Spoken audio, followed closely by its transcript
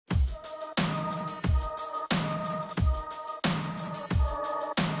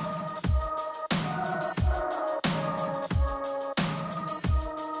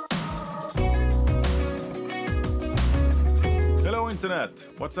Internet!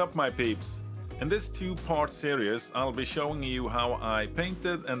 What's up, my peeps? In this two-part series I'll be showing you how I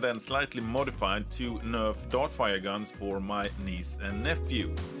painted and then slightly modified two Nerf Dartfire guns for my niece and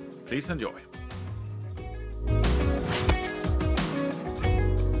nephew. Please enjoy!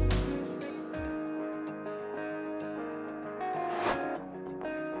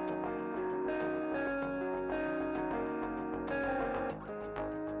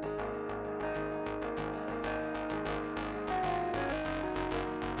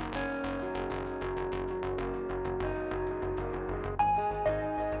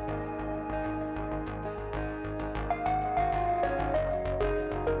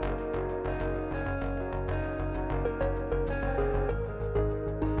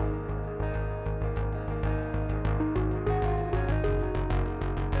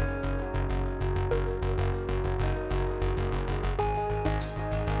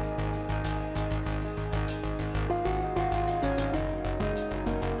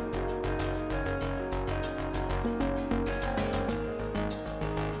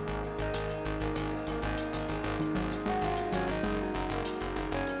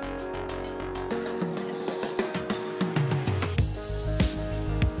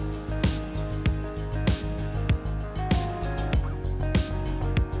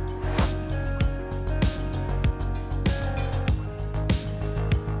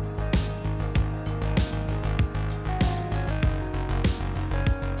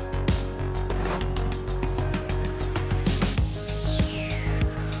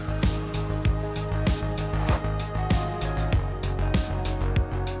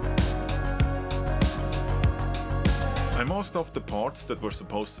 I masked off the parts that were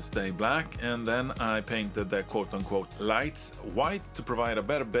supposed to stay black, and then I painted the quote-unquote lights white to provide a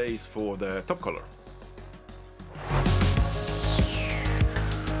better base for the top color.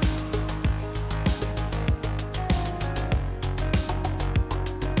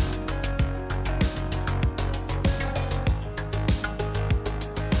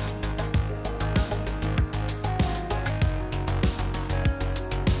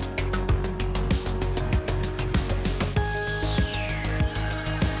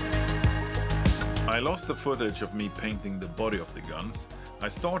 I lost the footage of me painting the body of the guns. I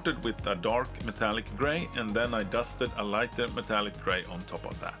started with a dark metallic grey and then I dusted a lighter metallic grey on top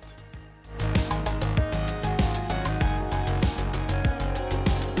of that.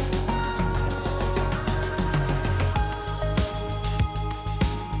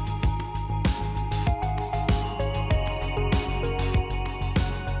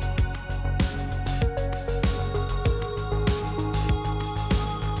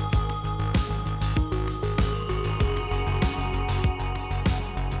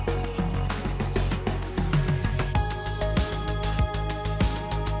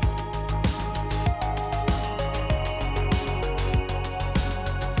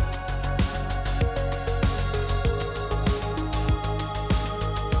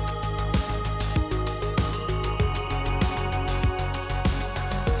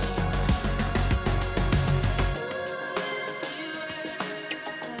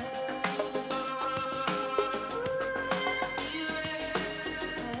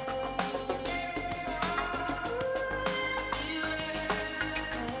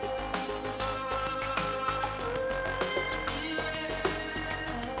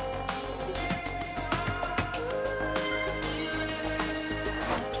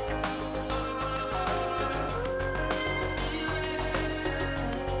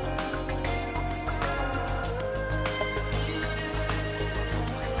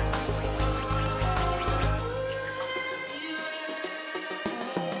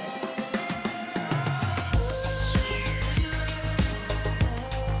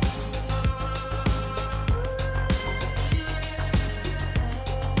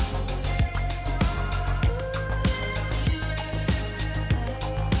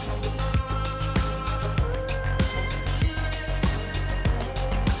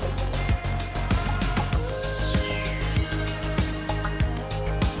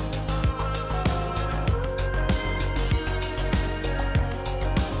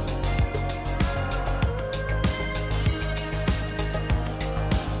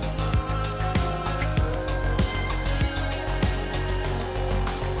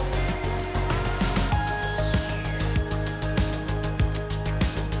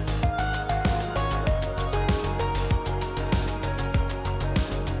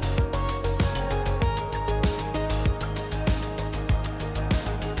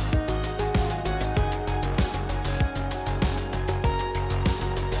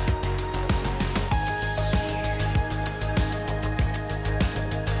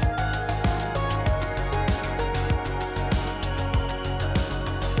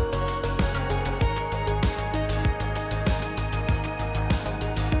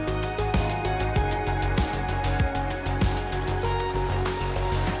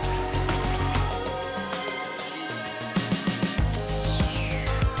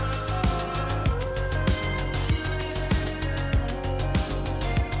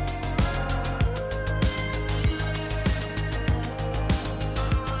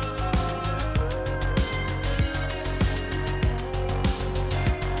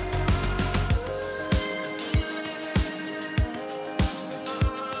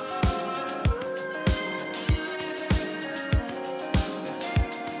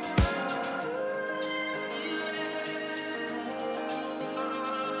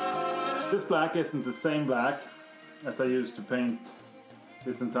 This black isn't the same black as I used to paint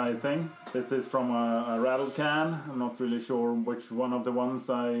this entire thing. This is from a rattle can. I'm not really sure which one of the ones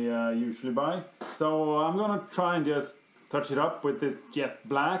I usually buy. So I'm gonna try and just touch it up with this jet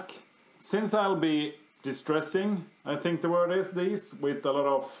black. Since I'll be distressing, I think the word is, these with a lot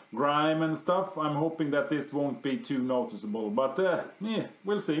of grime and stuff, I'm hoping that this won't be too noticeable, but yeah,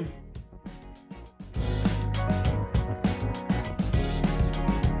 we'll see.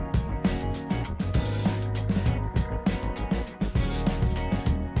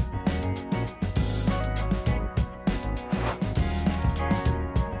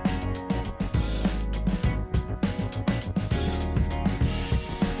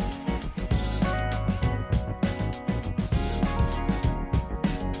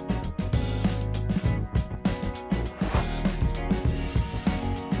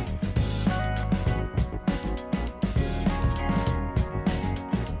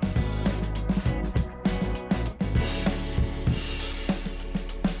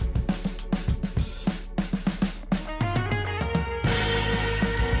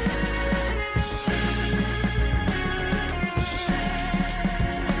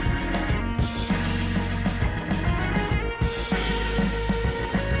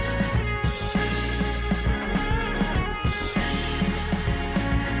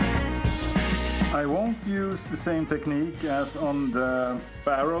 I won't use the same technique as on the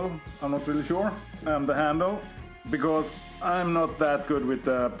barrel, I'm not really sure, and the handle, because I'm not that good with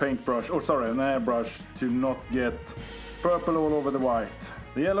the paintbrush, or sorry, an airbrush, to not get purple all over the white.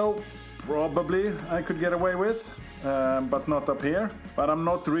 The yellow, probably I could get away with, but not up here. But I'm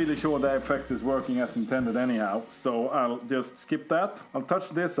not really sure the effect is working as intended anyhow, so I'll just skip that. I'll touch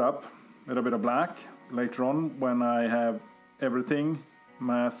this up with a bit of black later on when I have everything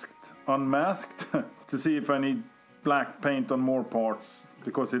unmasked to see if I need black paint on more parts,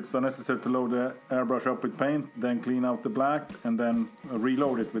 because it's unnecessary to load the airbrush up with paint, then clean out the black and then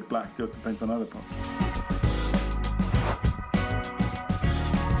reload it with black just to paint another part.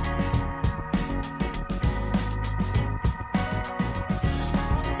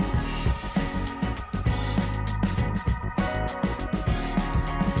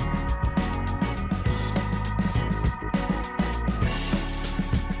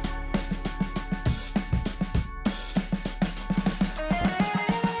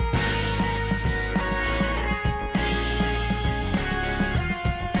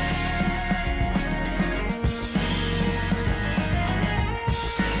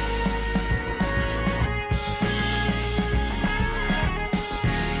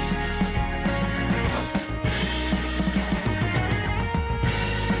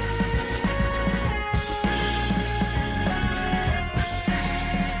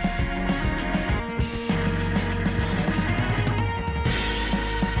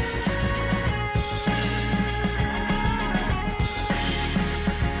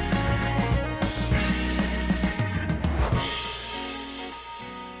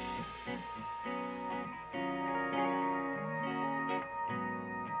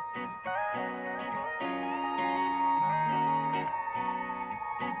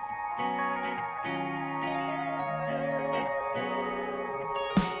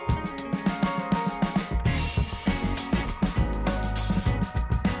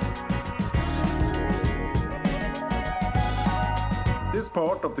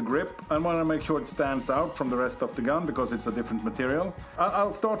 Part of the grip, I want to make sure it stands out from the rest of the gun because it's a different material.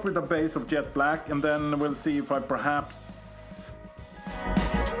 I'll start with a base of jet black and then we'll see if I perhaps,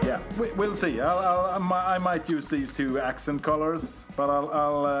 yeah, we'll see. I might use these two accent colors, but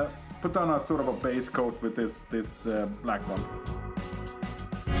I'll put on a sort of a base coat with this black one.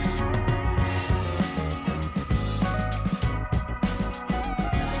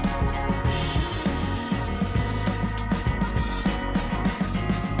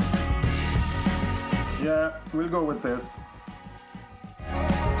 Yeah, we'll go with this.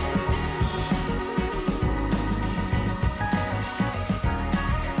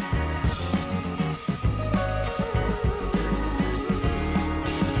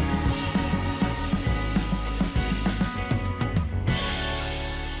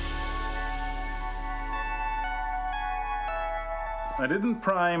 I didn't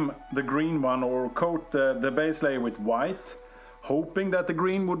prime the green one or coat the base layer with white, hoping that the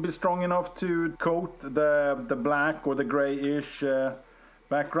green would be strong enough to coat the black or the grayish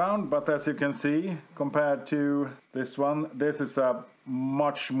background, but as you can see, compared to this one, this is a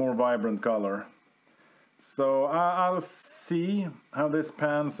much more vibrant color. So I'll see how this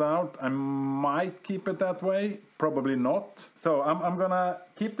pans out. I might keep it that way, probably not. So I'm gonna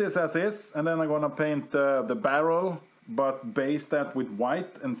keep this as is, and then I'm gonna paint the barrel but base that with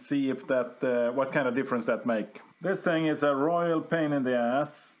white and see if that what kind of difference that make. This thing is a royal pain in the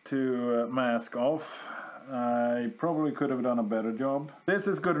ass to mask off. I probably could have done a better job. This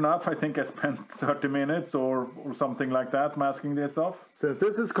is good enough. I think I spent 30 minutes or something like that masking this off. Since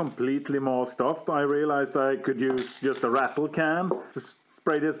this is completely masked off, I realized I could use just a rattle can to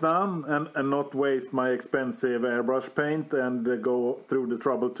spray this down and not waste my expensive airbrush paint and go through the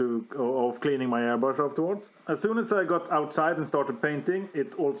trouble of cleaning my airbrush afterwards. As soon as I got outside and started painting,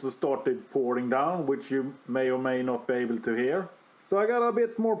 it also started pouring down, which you may or may not be able to hear. So I got a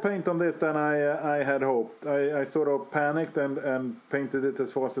bit more paint on this than I had hoped. I sort of panicked and painted it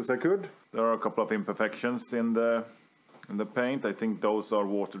as fast as I could. There are a couple of imperfections in the paint. I think those are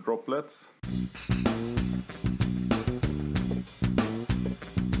water droplets.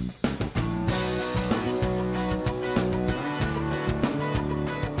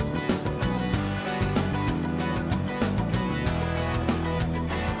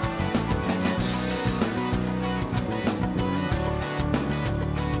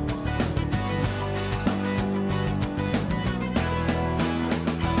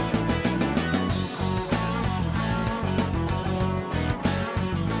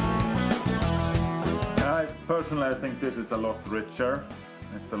 Personally, I think this is a lot richer.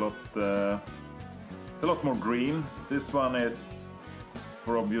 It's a lot more green. This one is,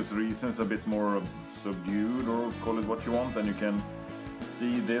 for obvious reasons, a bit more subdued, or call it what you want, and you can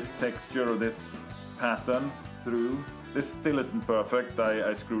see this texture or this pattern through. This still isn't perfect.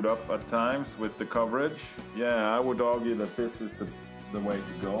 I screwed up at times with the coverage. Yeah, I would argue that this is the way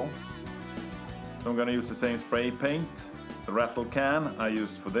to go. So I'm going to use the same spray paint, the rattle can I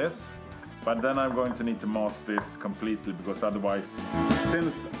used for this. But then I'm going to need to mask this completely, because otherwise,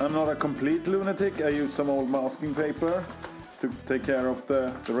 since I'm not a complete lunatic, I use some old masking paper to take care of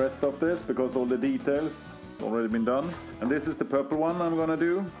the rest of this, because all the details already been done. And this is the purple one I'm gonna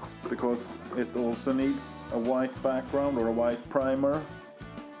do, because it also needs a white background or a white primer.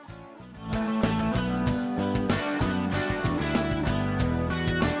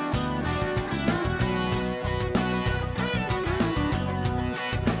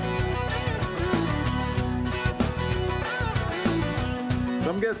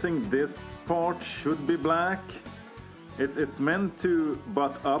 I'm guessing this part should be black. It's meant to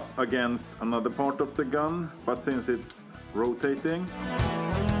butt up against another part of the gun, but since it's rotating,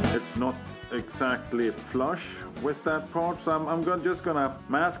 it's not exactly flush with that part. So I'm just gonna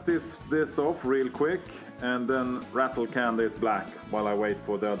mask this off real quick and then rattle can this black while I wait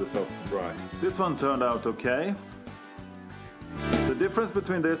for the other stuff to dry. This one turned out okay. The difference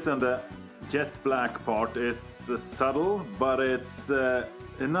between this and the jet black part is subtle, but it's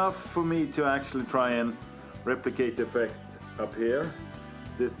enough for me to actually try and replicate the effect up here.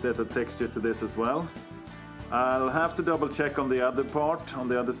 There's a texture to this as well. I'll have to double check on the other part, on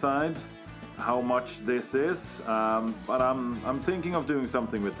the other side, how much this is, but I'm thinking of doing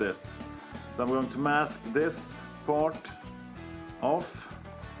something with this. So I'm going to mask this part off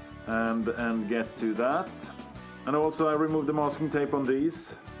and get to that. And also I removed the masking tape on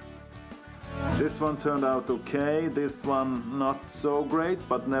these. This one turned out okay, this one not so great,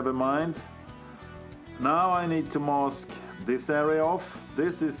 but never mind. Now I need to mask this area off.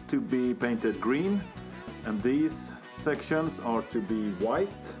 This is to be painted green, and these sections are to be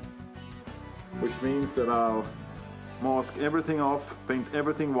white, which means that I'll mask everything off, paint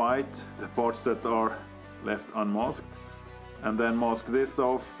everything white, the parts that are left unmasked, and then mask this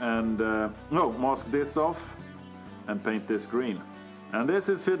off and mask this off and paint this green. And this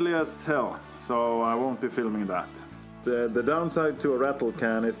is fiddly as hell, so I won't be filming that. The downside to a rattle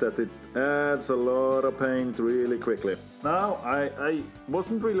can is that it adds a lot of paint really quickly. Now, I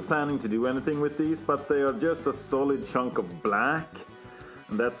wasn't really planning to do anything with these, but they are just a solid chunk of black,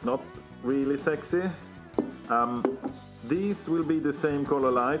 and that's not really sexy. These will be the same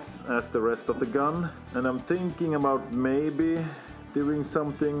color lights as the rest of the gun, and I'm thinking about maybe doing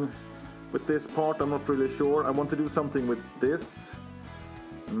something with this part. I'm not really sure. I want to do something with this.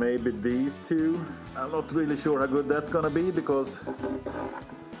 Maybe these two. I'm not really sure how good that's gonna be, because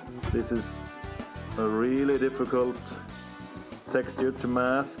this is a really difficult texture to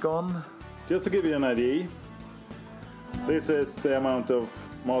mask on. Just to give you an idea, this is the amount of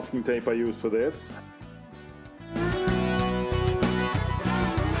masking tape I used for this.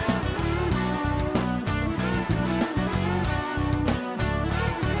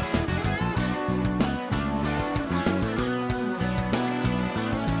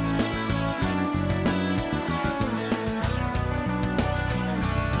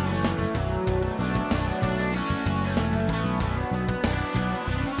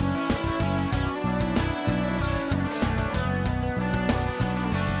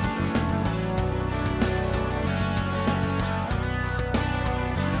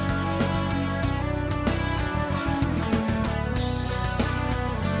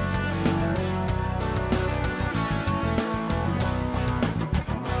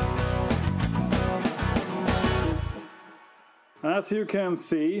 As you can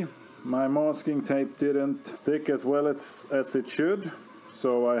see, my masking tape didn't stick as well as it should,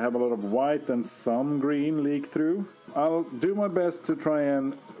 so I have a lot of white and some green leak through. I'll do my best to try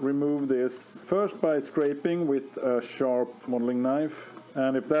and remove this first by scraping with a sharp modeling knife,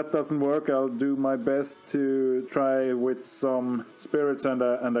 and if that doesn't work, I'll do my best to try with some spirits and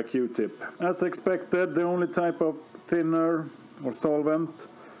a Q-tip. As expected, the only type of thinner or solvent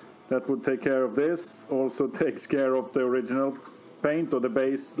that would take care of this also takes care of the original paint or the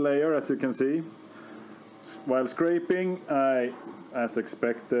base layer, as you can see. While scraping, I, as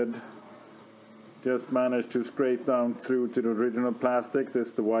expected, just managed to scrape down through to the original plastic. This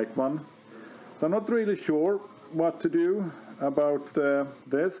is the white one. So I'm not really sure what to do about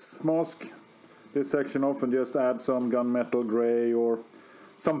this mask, this section off, and just add some gunmetal gray or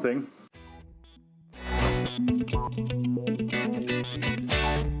something.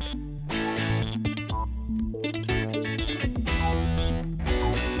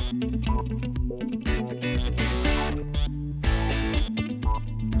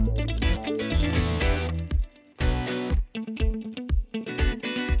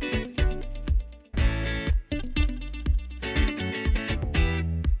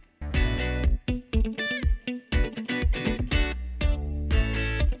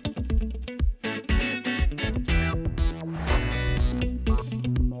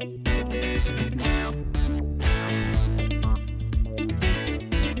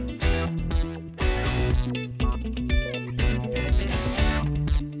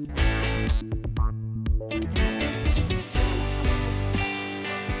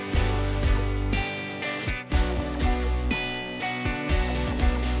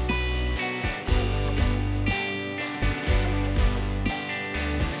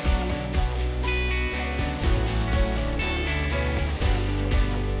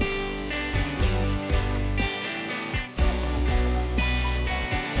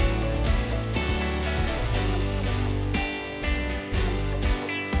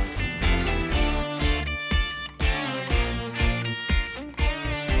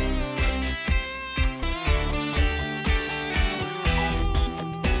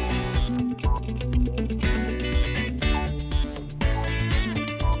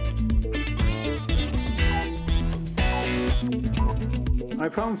 I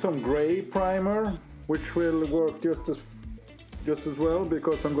found some gray primer, which will work just as well,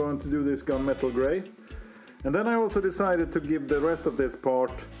 because I'm going to do this gunmetal gray. And then I also decided to give the rest of this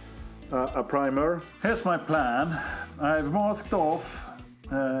part a primer. Here's my plan. I've masked off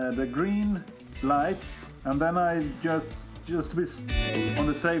the green lights, and then I just to be on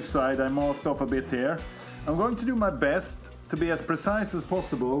the safe side, I masked off a bit here. I'm going to do my best to be as precise as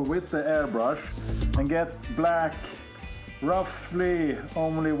possible with the airbrush and get black roughly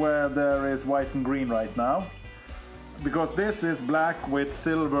only where there is white and green right now, because this is black with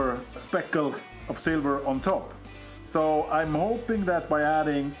silver, speckle of silver on top. So I'm hoping that by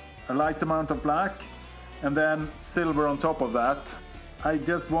adding a light amount of black and then silver on top of that, I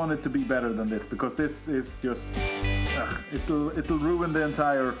just want it to be better than this, because this is just it'll ruin the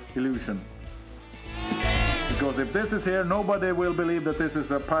entire illusion. Because if this is here, nobody will believe that this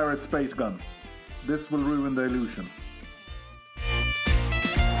is a pirate space gun. This will ruin the illusion.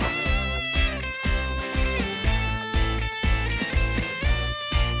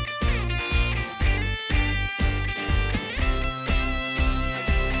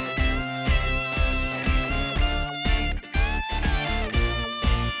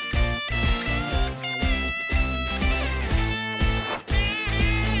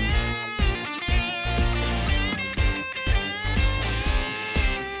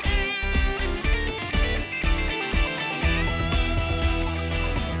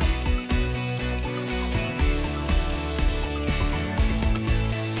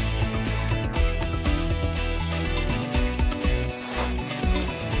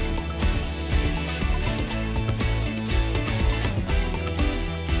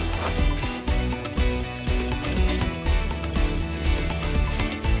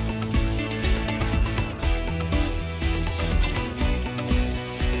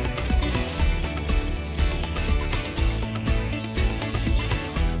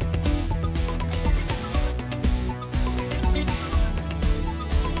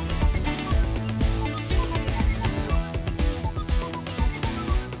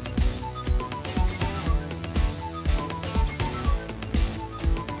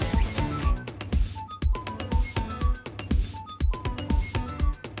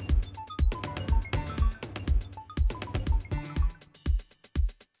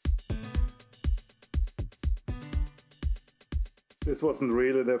 This wasn't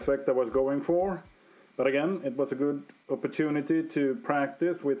really the effect I was going for, But again, it was a good opportunity to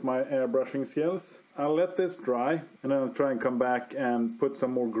practice with my airbrushing skills. I'll let this dry and then I'll try and come back and put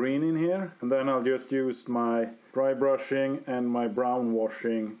some more green in here. And then I'll just use my dry brushing and my brown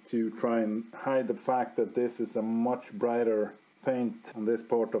washing to try and hide the fact that this is a much brighter paint on this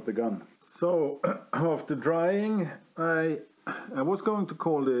part of the gun. So after drying, I was going to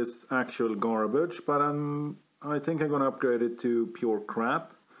call this actual garbage, but I think I'm going to upgrade it to pure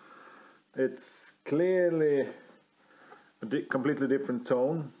crap. It's clearly a completely different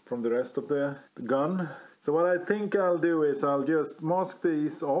tone from the rest of the gun. So what I think I'll do is I'll just mask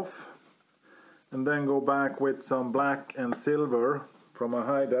these off and then go back with some black and silver from a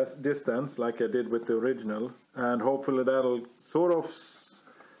high distance like I did with the original, and hopefully that'll sort of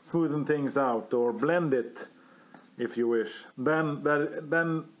smoothen things out or blend it if you wish. Then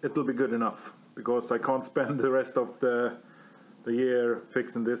it'll be good enough, because I can't spend the rest of the year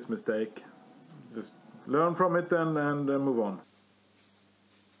fixing this mistake. Just learn from it and move on.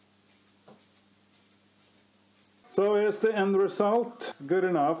 So here's the end result. It's good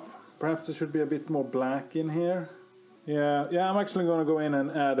enough. Perhaps there should be a bit more black in here. Yeah, I'm actually going to go in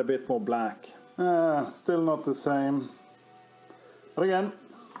and add a bit more black. Still not the same. But again,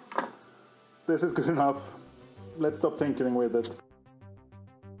 this is good enough. Let's stop tinkering with it.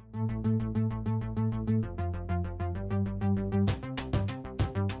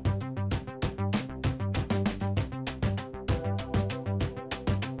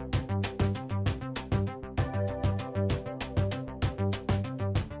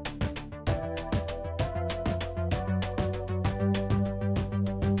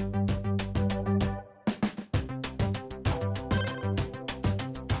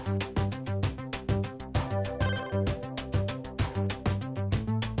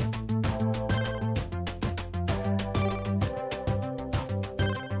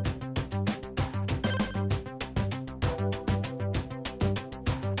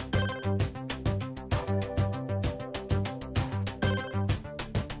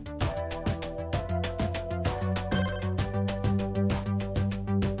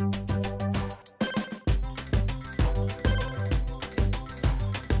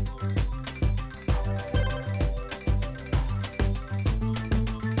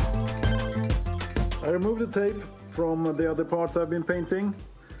 I removed the tape from the other parts I've been painting.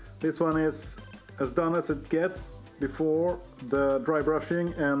 This one is as done as it gets before the dry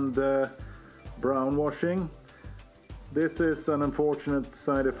brushing and the brown washing. This is an unfortunate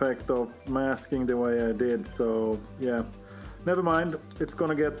side effect of masking the way I did, so yeah, never mind. It's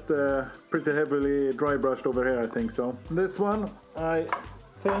gonna get pretty heavily dry brushed over here, I think so. This one, I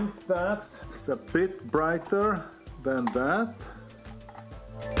think that it's a bit brighter than that.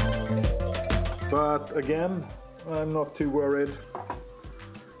 But again, I'm not too worried.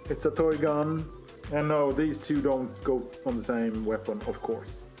 It's a toy gun. And no, these two don't go on the same weapon, of course.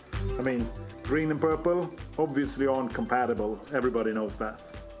 I mean, green and purple obviously aren't compatible. Everybody knows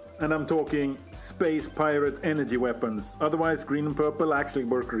that. And I'm talking space pirate energy weapons. Otherwise, green and purple actually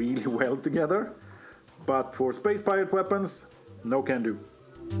work really well together. But for space pirate weapons, no can do.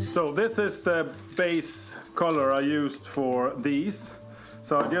 So this is the base color I used for these.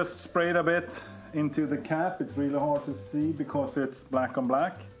 So I just sprayed a bit into the cap. It's really hard to see because it's black on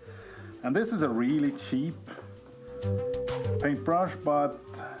black. And this is a really cheap paintbrush, but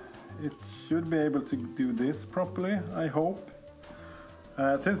it should be able to do this properly, I hope.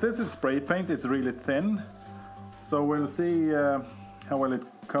 Since this is spray paint, it's really thin. So we'll see how well it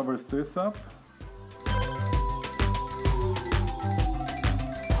covers this up.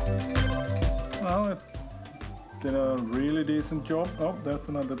 Well, it did a really decent job. Oh, there's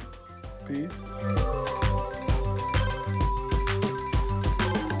another piece.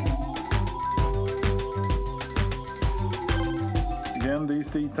 Again, these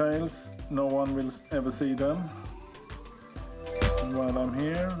details, no one will ever see them. And while I'm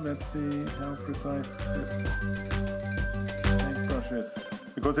here, let's see how precise this paintbrush is.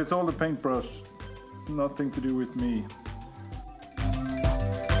 Because it's all the paintbrush, nothing to do with me.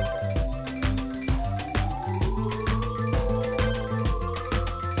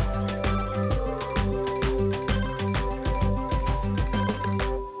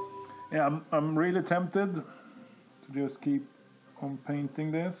 Yeah, I'm really tempted to just keep on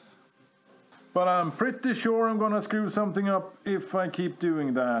painting this. But I'm pretty sure I'm gonna screw something up if I keep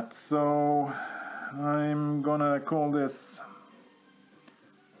doing that. So I'm gonna call this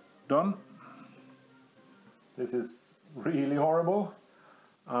done. This is really horrible.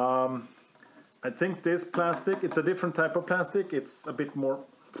 I think this plastic, it's a different type of plastic. It's a bit more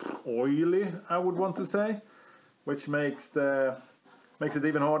oily, I would want to say, which makes it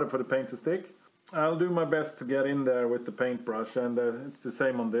even harder for the paint to stick. I'll do my best to get in there with the paintbrush, and it's the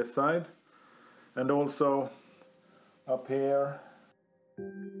same on this side. And also up here.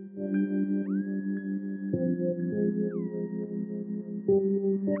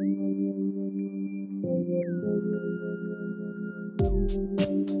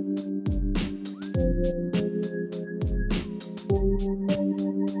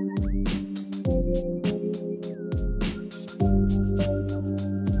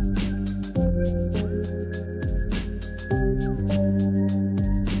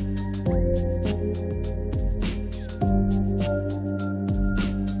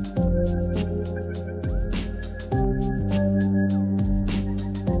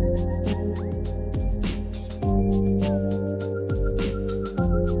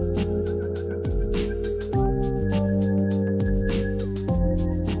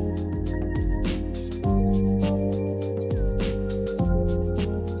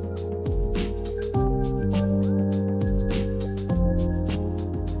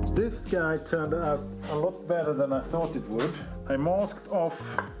 Guy turned out a lot better than I thought it would. I masked off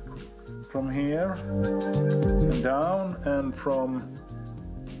from here and down, and from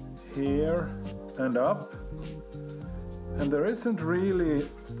here and up, and there isn't really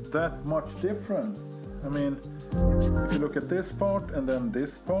that much difference. I mean, if you look at this part and then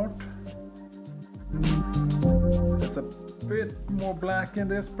this part, there's a bit more black in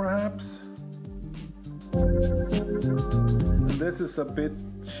this perhaps, and this is a bit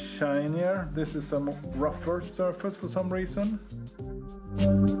shinier. This is a rougher surface for some reason.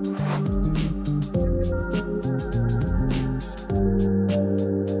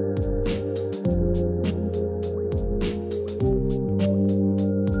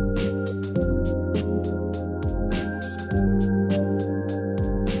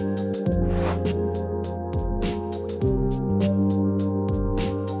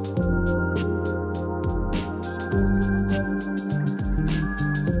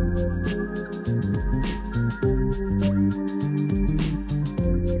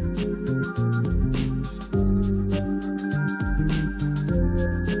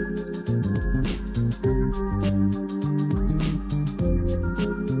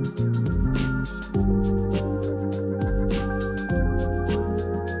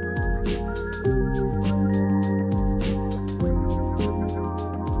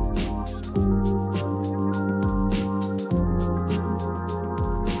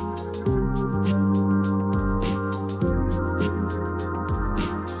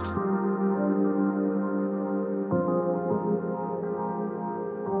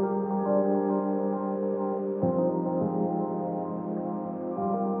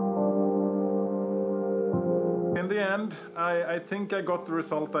 In the end, I think I got the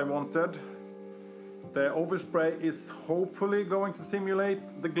result I wanted. The overspray is hopefully going to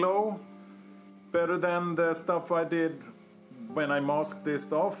simulate the glow better than the stuff I did when I masked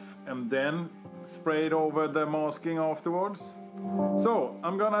this off and then sprayed over the masking afterwards. So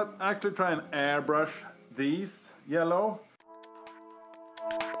I'm gonna actually try and airbrush these yellow.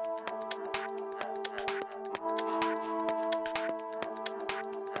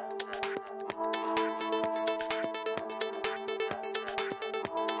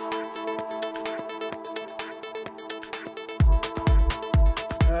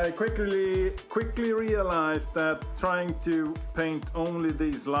 I quickly realized that trying to paint only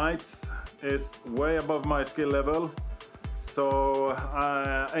these lights is way above my skill level. So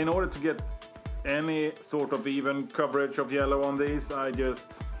in order to get any sort of even coverage of yellow on these, I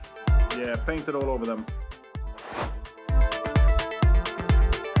just painted all over them.